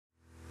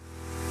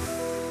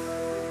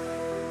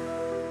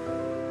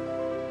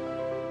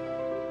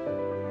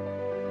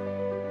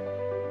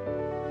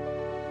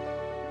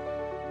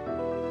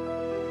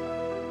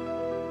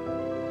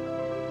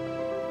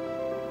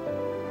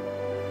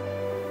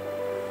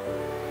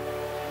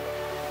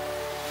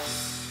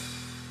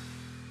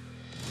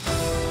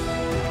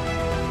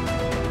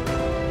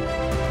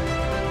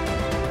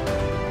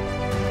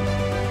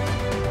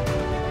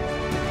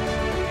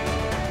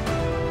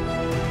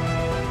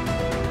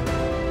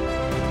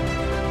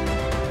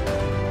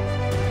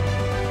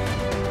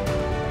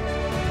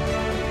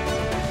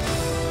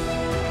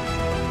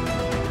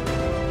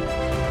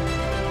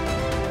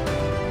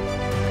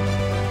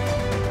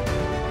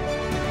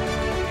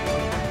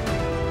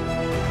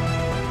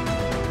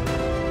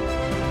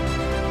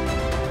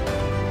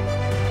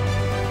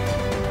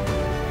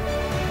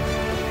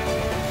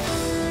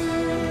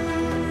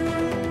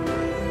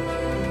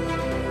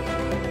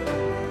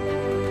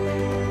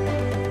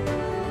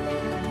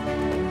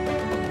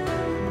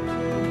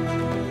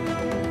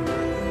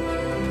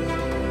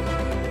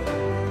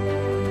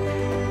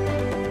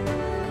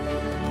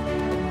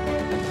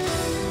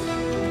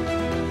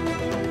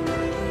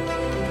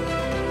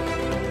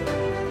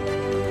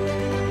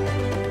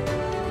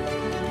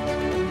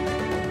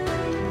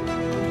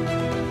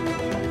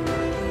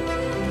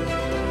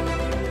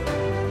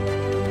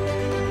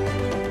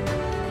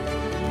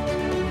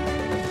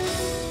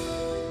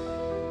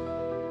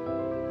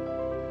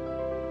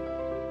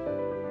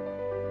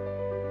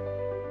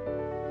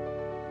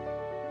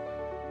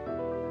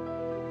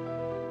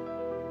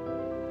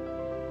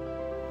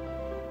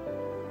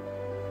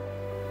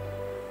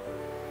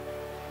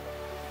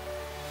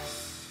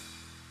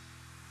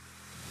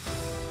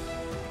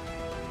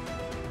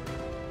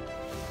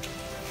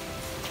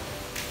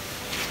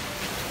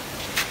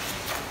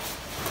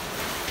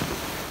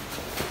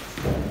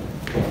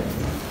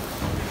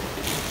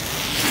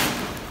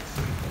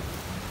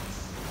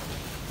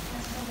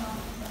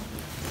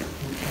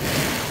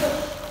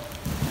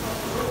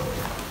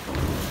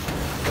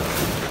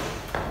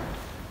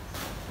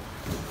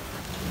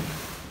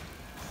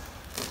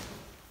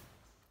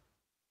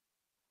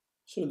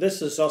So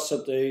this is us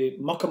at the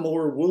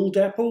Muckamore Wool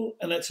Depot,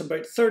 and it's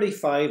about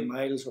 35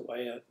 miles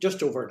away,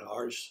 just over an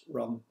hour's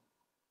run.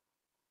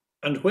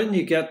 And when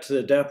you get to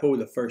the depot,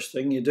 the first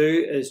thing you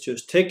do is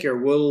just take your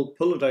wool,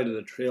 pull it out of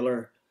the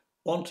trailer,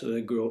 onto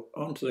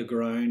the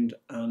ground,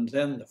 and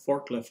then the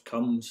forklift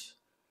comes.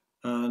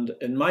 And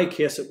in my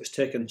case, it was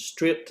taken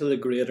straight to the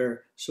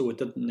grader, so it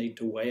didn't need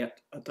to weigh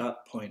it at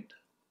that point.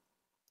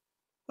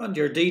 And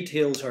your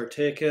details are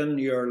taken,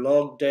 you're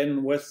logged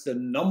in with the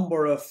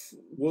number of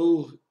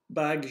wool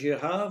bags you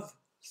have,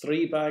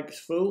 3 bags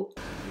full.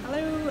 Hello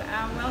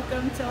and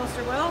welcome to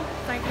Ulster Wool.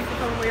 Thank you for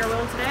coming with your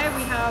wool today.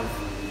 We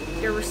have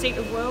your receipt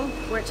of wool,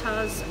 which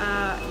has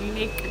a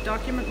unique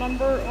document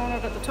number on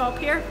it at the top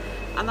here,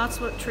 and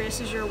that's what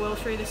traces your wool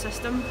through the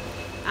system.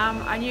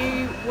 A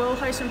new wool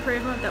house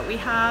improvement that we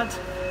had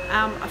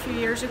a few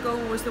years ago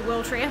was the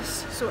wool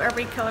trace. So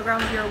every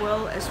kilogram of your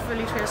wool is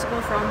fully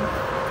traceable from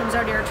comes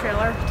out of your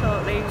trailer till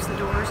it leaves the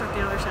doors at the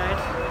other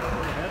side.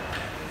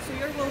 So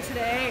your wool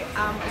today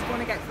is going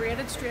to get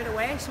graded straight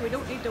away, so we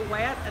don't need to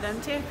weigh it at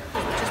intake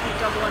because we'll just be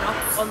doubling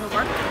up on the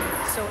work.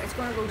 So it's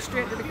going to go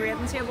straight to the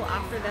grading table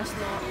after this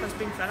lot has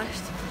been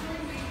finished.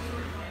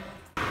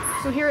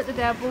 So here at the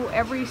depot,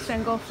 every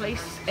single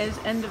fleece is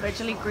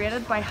individually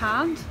graded by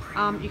hand.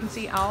 You can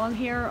see Alan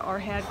here, our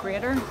head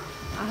grader,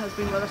 has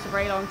been with us a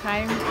very long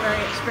time,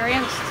 very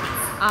experienced.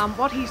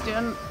 What he's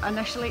doing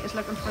initially is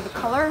looking for the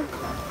colour.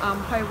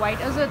 How white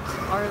is it?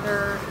 Are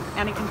there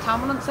any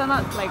contaminants in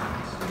it, like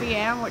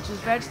VM, which is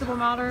vegetable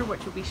matter,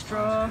 which would be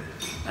straw,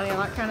 any of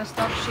that kind of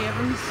stuff,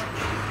 shavings.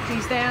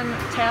 He's then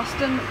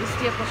testing the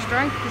staple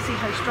strength to see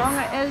how strong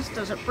it is,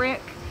 does it break,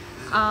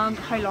 and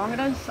how long it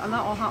is, and that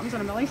all happens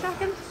in a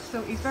millisecond.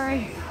 So he's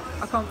very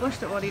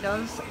accomplished at what he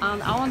does,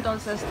 and Alan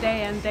does this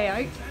day in, day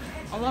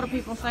out. A lot of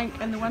people think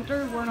in the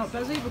winter we're not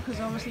busy because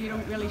obviously you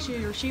don't really shoe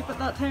your sheep at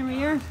that time of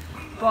year,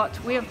 but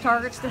we have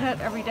targets to hit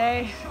every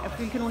day. If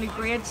we can only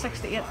grade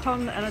 6 to 8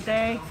 tonne in a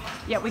day,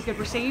 yet we could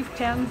receive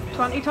 10,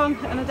 20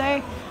 tonne in a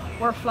day,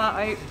 we're flat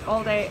out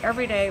all day,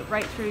 every day,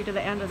 right through to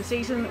the end of the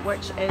season,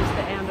 which is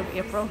the end of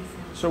April.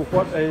 So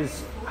what's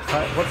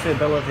the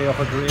ability of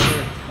a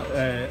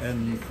grader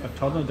in a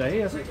tonne a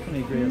day, is it, when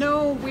he grades?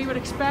 No, we would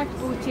expect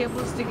both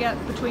tables to get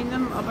between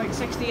them about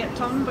 6 to 8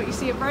 tonne, but you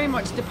see it very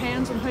much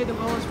depends on how the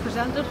wool is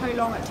presented, how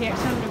long it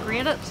takes him to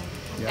grade it.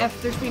 Yeah.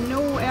 If there's been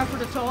no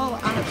effort at all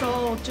and it's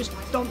all just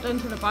dumped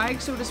into the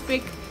bag, so to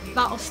speak,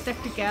 that'll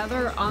stick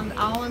together and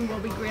Alan will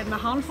be grading a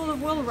handful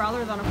of wool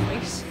rather than a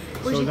fleece.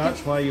 So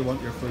that's why you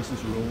want your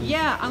fleeces rolled?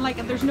 Yeah, and like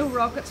if there's no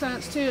rocket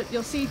science to it,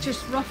 you'll see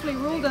just roughly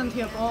rolled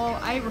into a ball.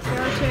 I refer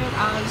to it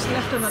as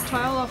lifting a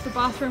towel off the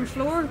bathroom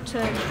floor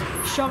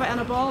to shove it in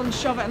a ball and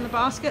shove it in the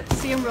basket.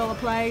 Same rule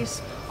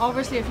applies,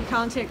 obviously if you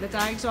can't take the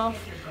tags off.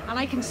 And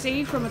I can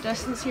see from a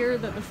distance here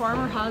that the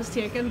farmer has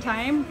taken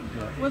time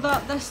with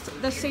that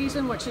this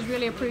season, which is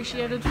really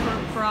appreciated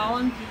for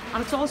Alan.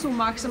 And it's also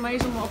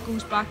maximising what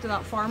goes back to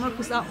that farmer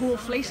because that whole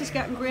fleece is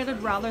getting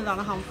graded rather than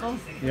a handful.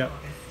 Yeah.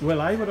 Well,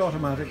 I would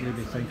automatically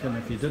be thinking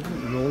if you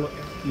didn't roll it,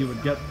 you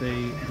would get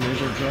the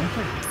grader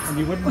grumpy, and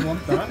you wouldn't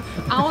want that.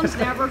 Alan's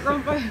never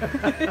grumpy.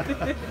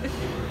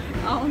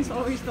 Alan's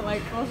always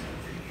delightful.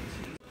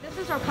 This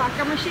is our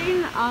packer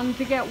machine, and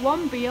to get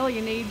one bale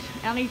you need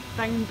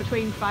anything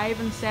between 5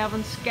 and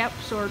 7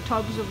 skeps or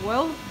tubs of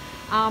wool.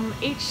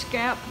 Each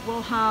skep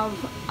will have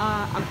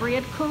a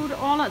grade code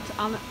on it,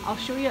 and I'll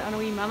show you in a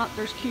wee minute.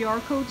 There's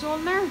QR codes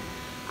on there,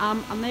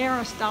 and they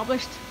are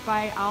established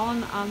by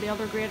Alan and the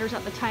other graders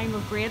at the time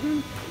of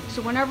grading.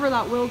 So whenever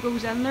that wool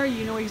goes in there,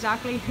 you know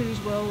exactly whose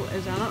wool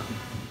is in it.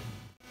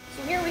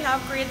 So here we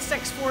have grade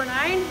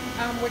 649,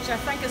 which I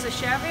think is a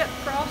Cheviot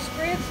cross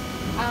grade.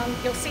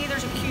 You'll see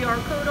there's a QR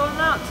code on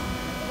that.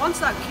 Once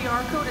that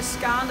QR code is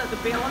scanned at the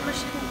baling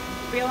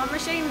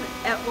machine,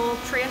 it will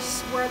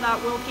trace where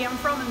that wool came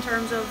from in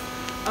terms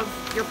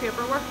of your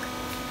paperwork.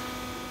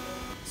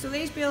 So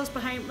these bales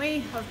behind me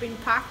have been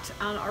packed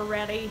and are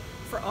ready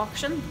for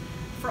auction.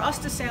 For us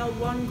to sell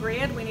one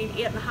grade, we need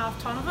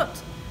 8.5 tonne of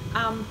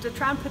it. To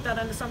try and put that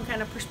into some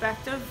kind of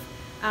perspective,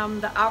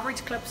 the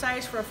average clip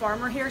size for a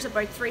farmer here is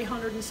about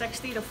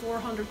 360 to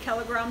 400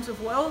 kilograms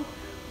of wool.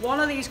 One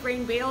of these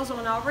green bales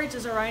on average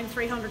is around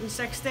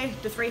 360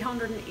 to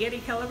 380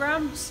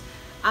 kilograms.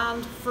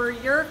 And for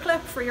your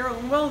clip, for your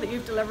own wool that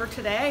you've delivered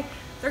today,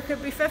 there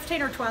could be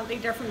 15 or 20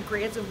 different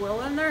grades of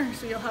wool in there.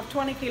 So you'll have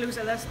 20 kilos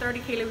of this, 30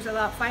 kilos of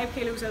that, 5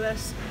 kilos of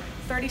this,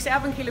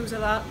 37 kilos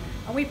of that.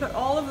 And we put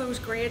all of those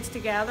grades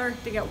together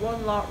to get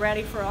one lot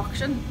ready for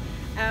auction.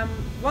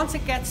 Once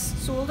it gets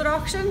sold at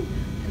auction,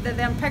 they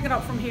then pick it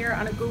up from here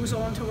and it goes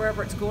on to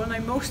wherever it's going. Now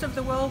most of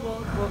the wool,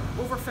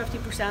 over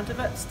 50% of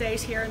it,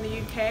 stays here in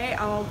the UK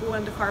and will go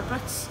into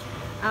carpets.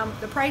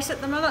 The price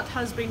at the minute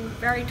has been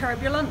very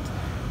turbulent.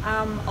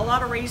 A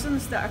lot of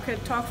reasons that I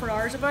could talk for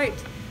hours about.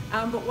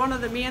 But one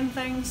of the main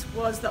things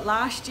was that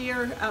last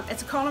year,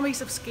 it's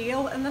economies of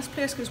scale in this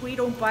place because we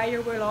don't buy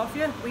your wool off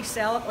you, we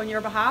sell it on your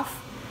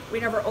behalf.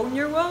 We never own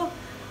your wool.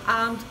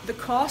 And the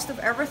cost of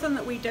everything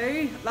that we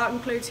do, that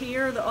includes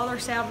here, the other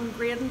 7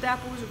 grading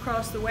depots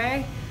across the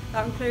way,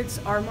 That includes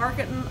our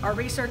marketing, our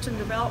research and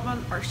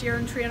development, our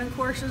shearing training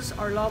courses,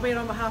 our lobbying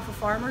on behalf of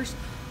farmers.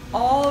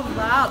 All of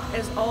that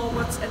is all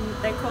what's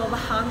in, they call the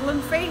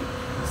handling fee.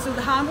 So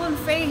the handling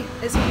fee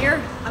is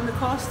here, and the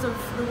cost of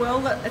the wool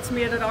that it's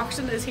made at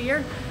auction is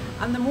here.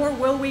 And the more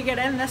wool we get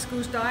in, this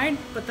goes down,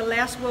 but the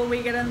less wool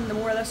we get in, the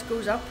more this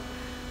goes up.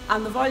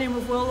 And the volume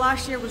of wool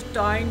last year was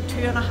down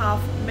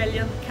 2.5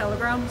 million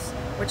kilograms,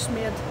 which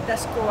made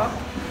this go up.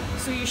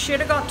 So you should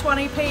have got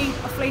 20p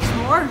a fleece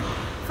more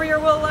for your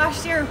wool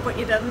last year, but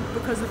you didn't,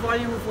 because the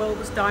volume of wool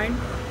was down.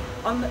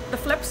 On the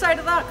flip side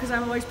of that, because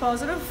I'm always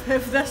positive,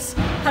 if this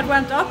had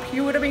went up,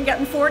 you would have been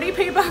getting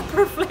 40p back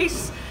per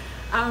fleece.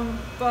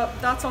 But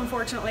that's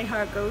unfortunately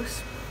how it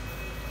goes.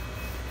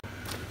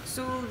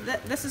 So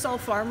this is all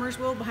farmers'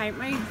 wool behind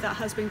me that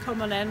has been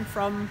coming in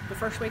from the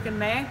first week in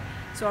May.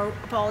 So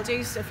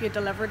apologies if you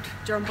delivered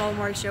during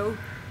Balmoral Show.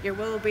 Your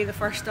wool will be the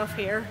first stuff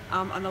here,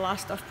 and the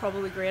last stuff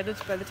probably graded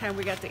by the time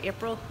we get to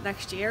April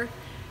next year.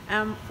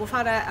 We've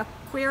had a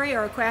query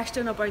or a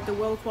question about the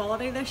wool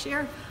quality this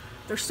year.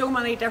 There's so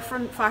many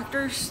different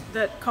factors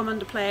that come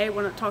into play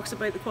when it talks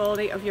about the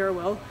quality of your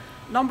wool.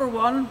 Number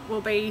one will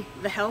be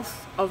the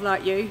health of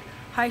that ewe.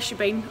 How's she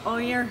been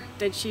all year?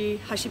 Has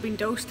she been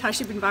dosed? Has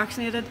she been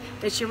vaccinated?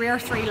 Did she rear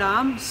 3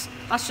 lambs?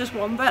 That's just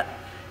one bit.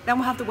 Then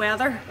we have the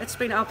weather. It's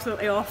been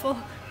absolutely awful.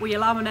 Were you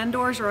lambing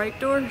indoors or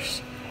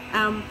outdoors?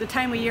 The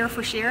time of year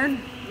for shearing,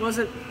 was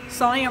it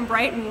sunny and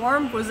bright and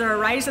warm? Was there a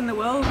rise in the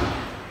wool?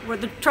 Were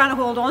they trying to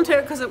hold on to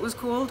it because it was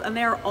cold? And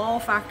they're all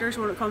factors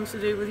when it comes to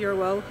do with your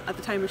wool at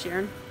the time of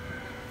shearing.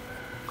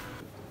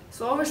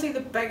 So obviously the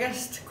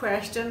biggest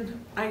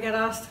question I get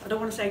asked, I don't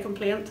want to say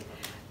complaint,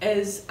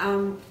 is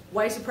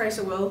why is the price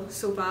of wool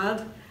so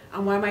bad,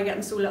 and why am I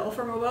getting so little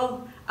for my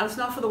wool? And it's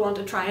not for the want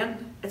of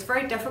trying. It's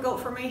very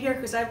difficult for me here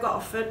because I've got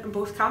a foot in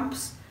both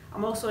camps.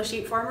 I'm also a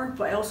sheep farmer,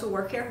 but I also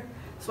work here.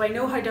 So I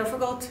know how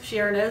difficult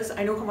shearing is,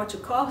 I know how much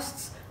it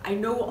costs, I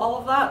know all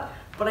of that,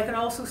 but I can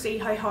also see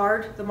how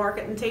hard the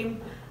marketing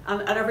team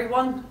and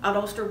everyone at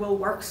Ulster Wool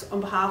works on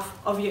behalf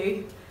of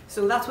you.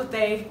 So that's what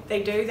they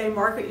do, they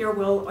market your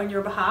wool on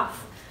your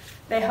behalf.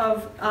 They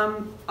have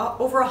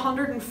over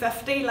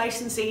 150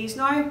 licensees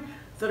now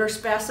that are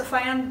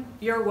specifying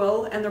your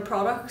wool in their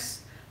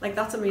products. Like,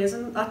 that's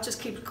amazing, that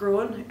just keeps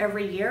growing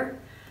every year.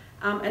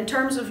 In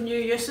terms of new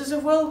uses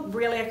of wool,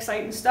 really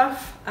exciting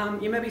stuff.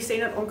 You maybe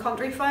seen it on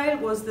Countryfile,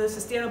 was the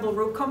Sustainable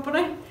Rope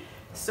Company.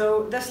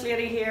 So this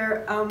lady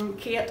here,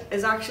 Kate,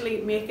 is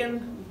actually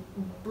making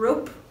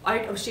rope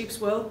out of sheep's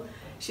wool.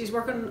 She's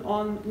working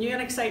on new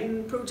and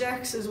exciting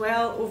projects as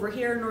well over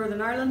here in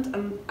Northern Ireland,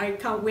 and I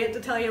can't wait to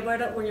tell you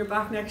about it when you're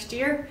back next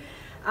year.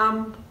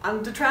 And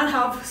to try and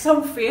have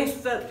some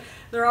faith that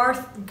there are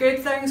good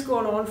things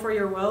going on for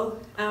your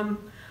wool.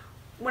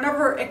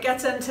 Whenever it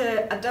gets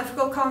into a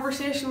difficult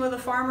conversation with a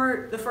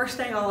farmer, the first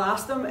thing I'll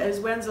ask them is,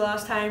 when's the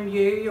last time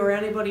you or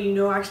anybody you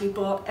know actually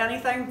bought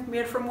anything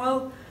made from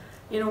wool?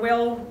 You know, we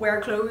all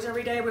wear clothes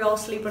every day, we all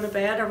sleep in a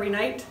bed every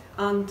night,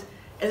 and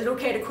is it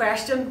okay to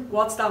question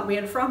what's that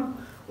made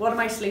from? What am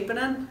I sleeping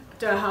in?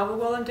 Do I have a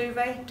woolen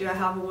duvet? Do I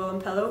have a woolen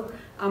pillow?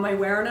 Am I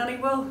wearing any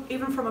wool?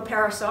 Even from a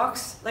pair of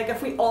socks. Like,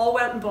 if we all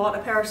went and bought a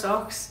pair of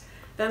socks,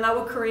 then that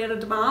would create a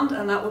demand,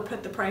 and that would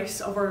put the price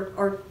of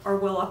our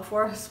wool up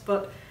for us.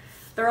 But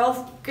they're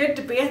all good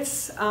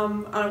debates,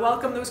 and I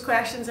welcome those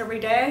questions every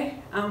day,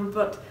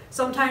 but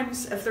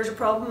sometimes if there's a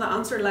problem, the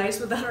answer lies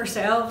within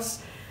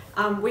ourselves.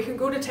 We can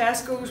go to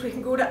Tesco's, we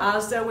can go to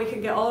Asda, we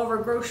can get all of our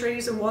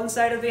groceries on one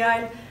side of the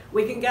aisle,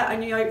 we can get a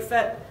new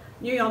outfit,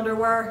 new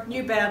underwear,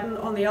 new bedding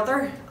on the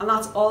other, and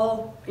that's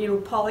all, you know,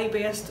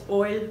 poly-based,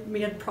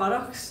 oil-made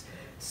products.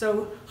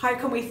 So how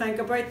can we think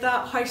about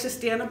that? How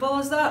sustainable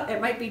is that?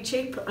 It might be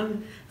cheap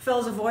and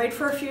fills a void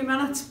for a few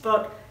minutes,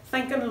 but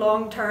thinking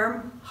long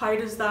term, how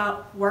does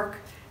that work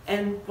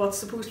in what's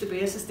supposed to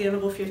be a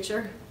sustainable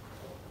future?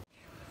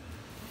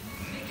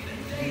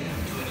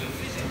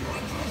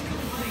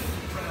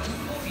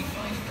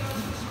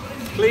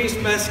 Please,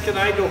 miss, can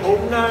I go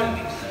home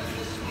now?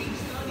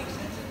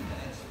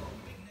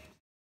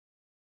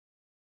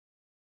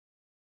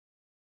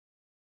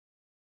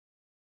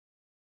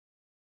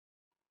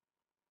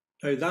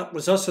 Now that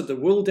was us at the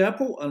wool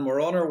depot, and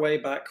we're on our way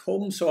back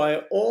home, so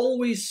I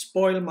always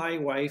spoil my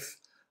wife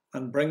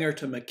and bring her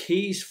to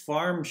McKee's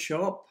farm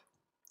shop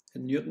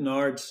in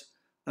Newtonards.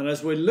 And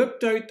as we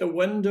looked out the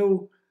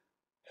window,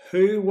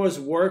 who was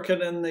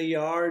working in the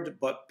yard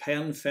but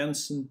pen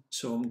fencing?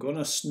 So I'm going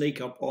to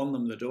sneak up on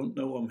them. They don't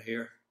know I'm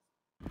here.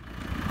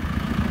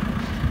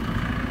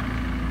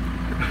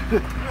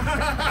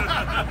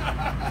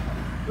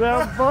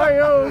 The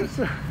bios!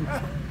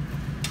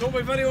 Don't be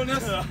videoing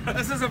this.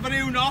 This is a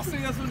video nasty,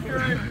 this one's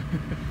great.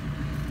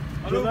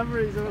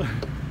 Deliveries.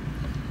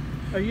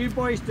 Are you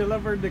boys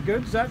delivering the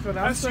goods? That's what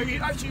I'm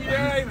saying. Actually,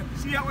 yeah.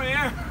 See that one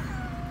here?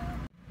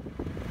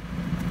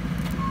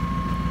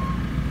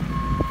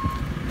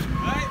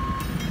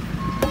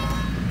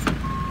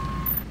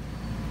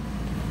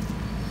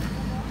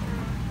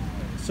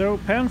 So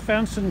pen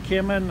fencing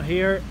came in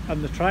here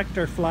and the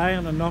tractor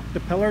flying and knocked the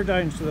pillar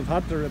down, so they've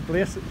had to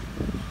replace it.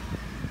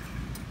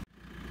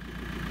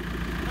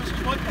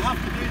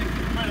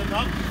 Here,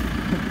 do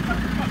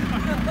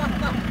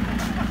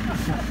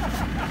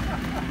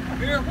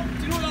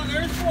you know what that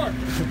there's for?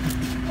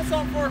 What's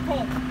that for,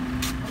 Paul?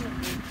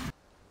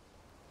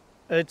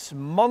 It's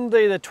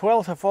Monday the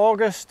 12th of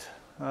August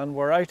and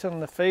we're out in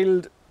the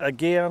field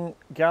again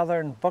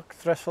gathering buck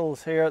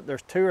thistles here.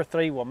 There's 2 or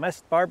 3 we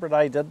missed. Barbara and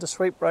I did the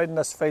sweep round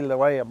this field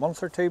away a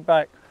month or 2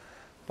 back,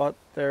 but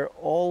they're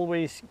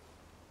always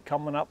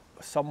coming up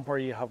somewhere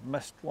you have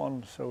missed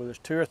one. So there's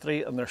 2 or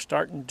 3 and they're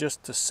starting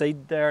just to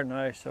seed there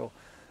now. So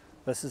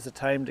this is the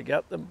time to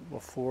get them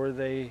before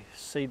they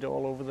seed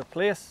all over the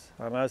place.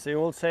 And as the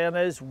old saying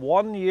is,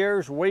 1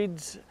 year's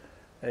weeds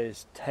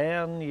is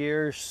 10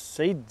 years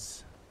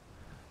seeds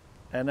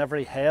in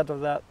every head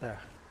of that there.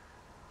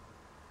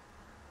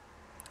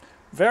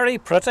 Very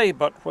pretty,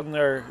 but when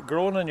they're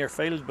grown in your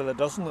field by the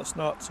dozen, it's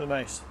not so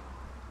nice.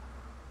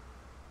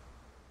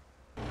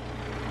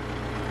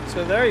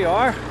 So there you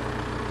are.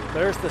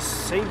 There's the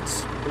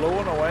seeds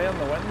blowing away in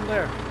the wind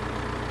there.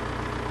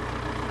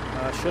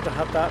 I should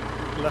have had that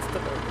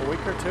lifted a week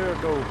or 2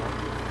 ago.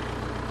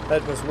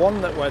 It was one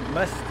that we'd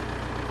missed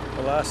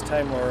the last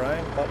time we were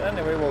around, but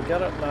anyway, we'll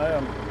get it now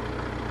and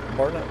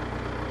burn it.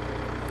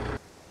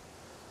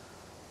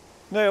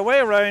 Now, away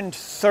around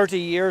 30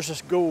 years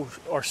ago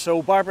or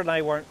so, Barbara and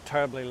I weren't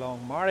terribly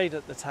long married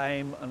at the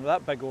time, and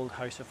that big old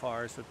house of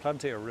ours had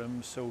plenty of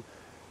rooms, so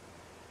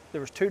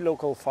there was 2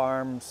 local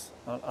farms,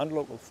 and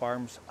local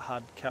farms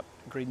had kept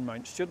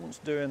Greenmount students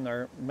doing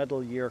their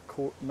middle year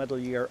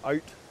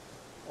out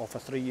of a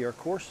 3-year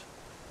course.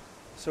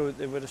 So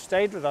they would have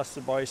stayed with us,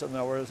 the boys, and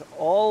there was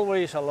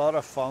always a lot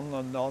of fun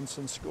and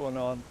nonsense going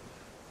on.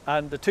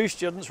 And the 2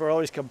 students were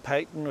always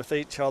competing with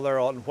each other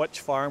on which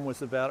farm was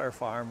the better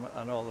farm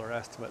and all the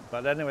rest of it.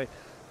 But anyway,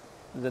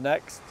 the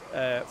next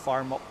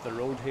farm up the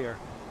road here,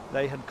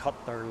 they had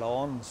cut their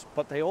lawns,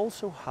 but they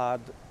also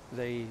had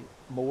the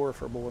mower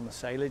for mowing the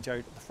silage out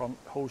at the front,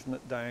 hosing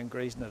it down,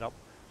 grazing it up,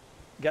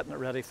 getting it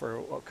ready for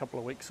a couple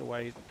of weeks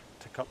away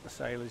to cut the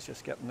silage,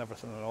 just getting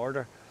everything in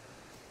order.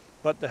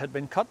 But they had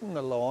been cutting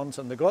the lawns,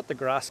 and they got the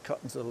grass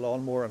cuttings of the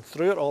lawnmower and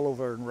threw it all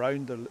over and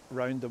round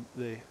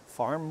the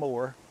farm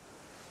mower.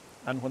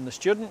 And when the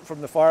student from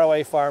the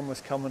faraway farm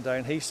was coming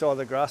down, he saw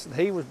the grass and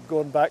he was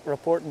going back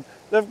reporting,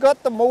 "They've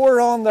got the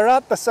mower on, they're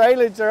at the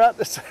silage, they're at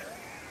the silage."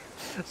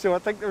 So I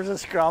think there was a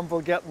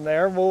scramble getting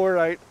their mower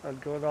out and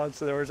going on.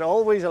 So there was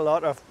always a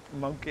lot of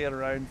monkeying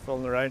around,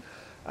 fooling around.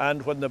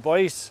 And when the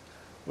boys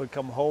would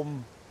come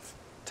home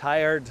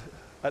tired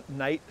at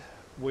night,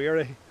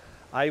 weary,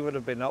 I would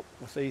have been up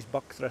with these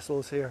buck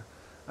thistles here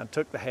and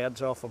took the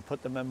heads off and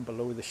put them in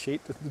below the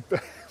sheet in the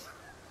bed.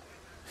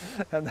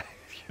 And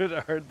you'd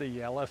have heard the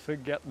yelling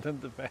of getting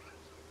into bed.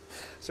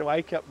 So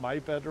I kept my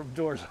bedroom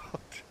door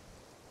locked.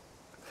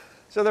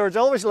 So there was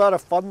always a lot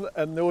of fun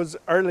in those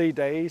early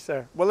days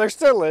there. Well, there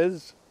still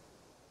is.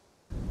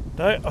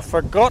 Now, I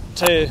forgot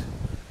to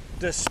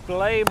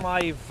display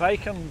my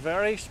Viking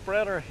Very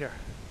spreader here.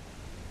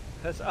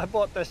 I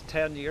bought this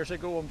 10 years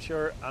ago, I'm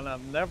sure, and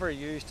I've never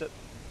used it.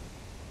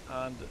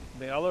 And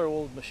the other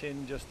old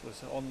machine just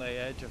was on the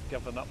edge of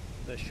giving up.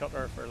 The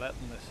shutter for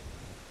letting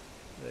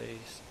the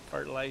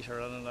fertiliser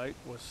in and out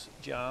was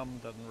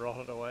jammed and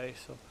rotted away.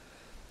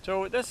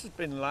 So this has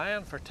been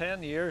lying for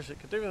 10 years. It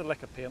could do with a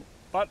lick of paint,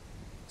 but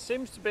it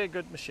seems to be a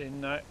good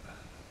machine now.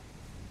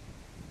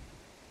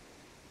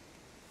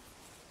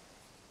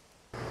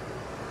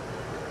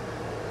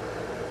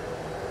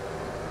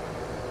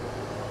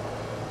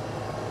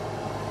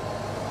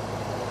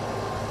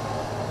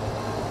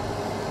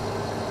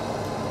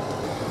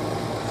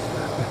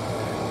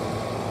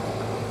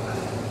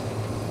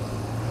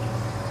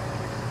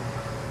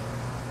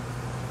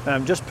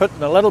 I'm just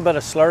putting a little bit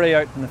of slurry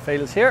out in the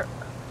fields here.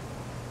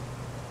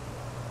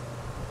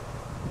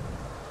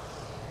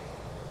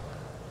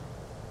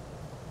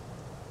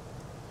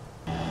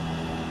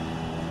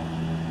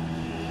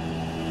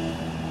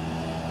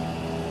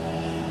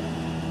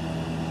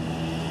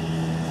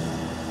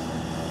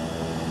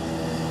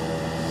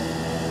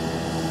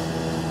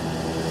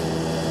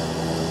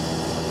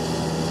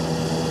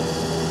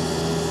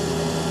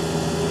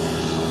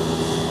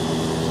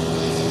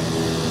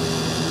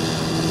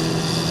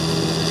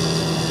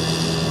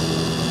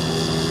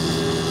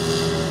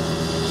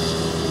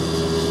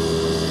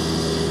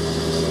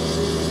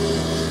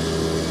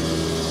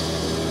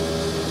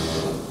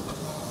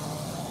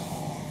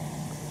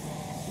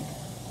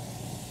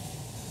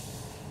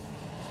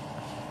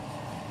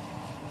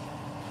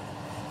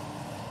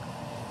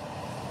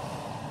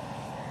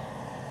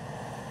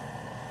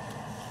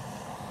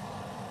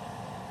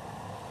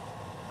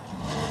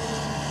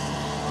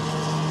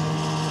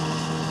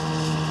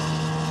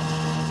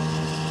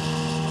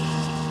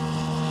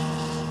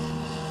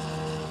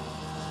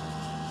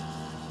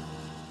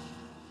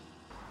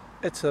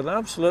 It's an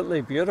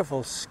absolutely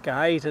beautiful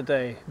sky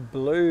today,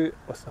 blue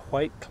with the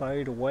white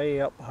cloud way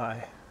up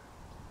high.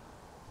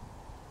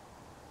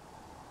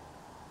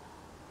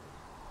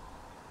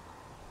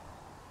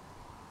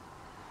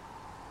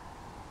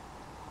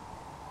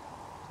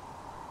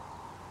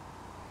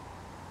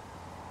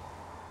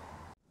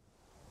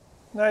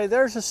 Now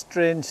there's a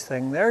strange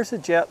thing, there's a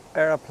jet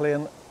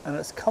aeroplane and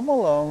it's come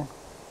along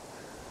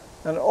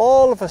and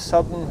all of a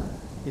sudden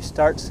you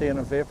start seeing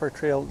a vapour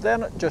trail,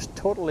 then it just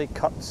totally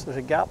cuts, there's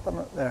a gap in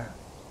it there,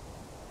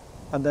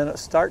 and then it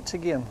starts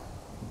again.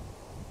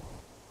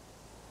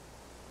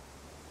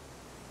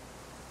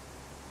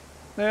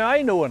 Now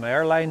I know an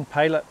airline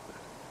pilot,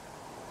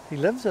 he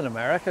lives in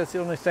America, it's the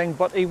only thing,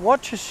 but he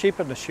watches sheep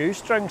in the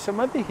shoestring, so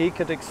maybe he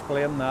could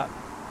explain that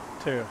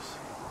to us.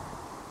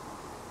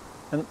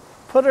 And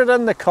put it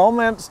in the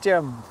comments,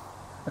 Jim.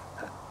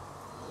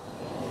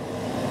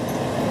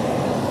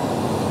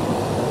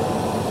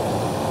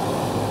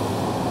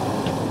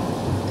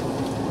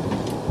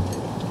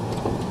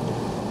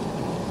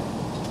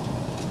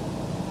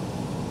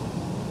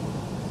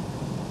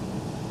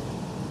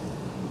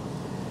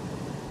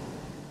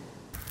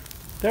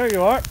 There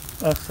you are,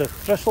 that's the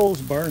thistles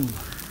burned.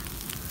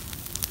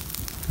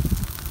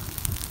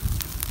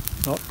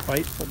 Not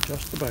quite, but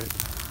just about.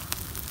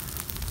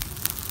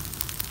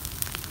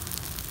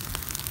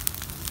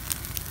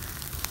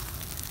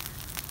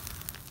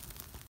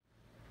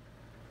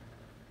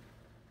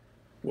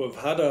 We've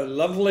had a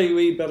lovely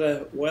wee bit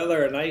of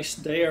weather, a nice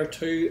day or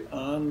two,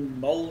 and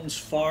Mullins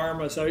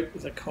Farm is out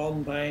with the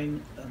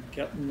combine and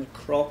getting the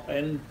crop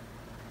in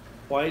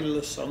while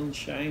the sun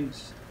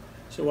shines.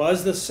 So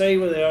as they say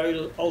with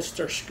the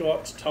Ulster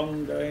Scots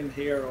tongue down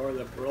here, or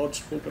the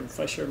broad-spoken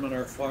fishermen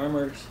or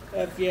farmers,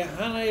 if you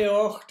hanna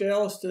aught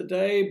else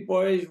today,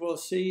 boys, we'll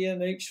see you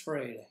next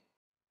Friday.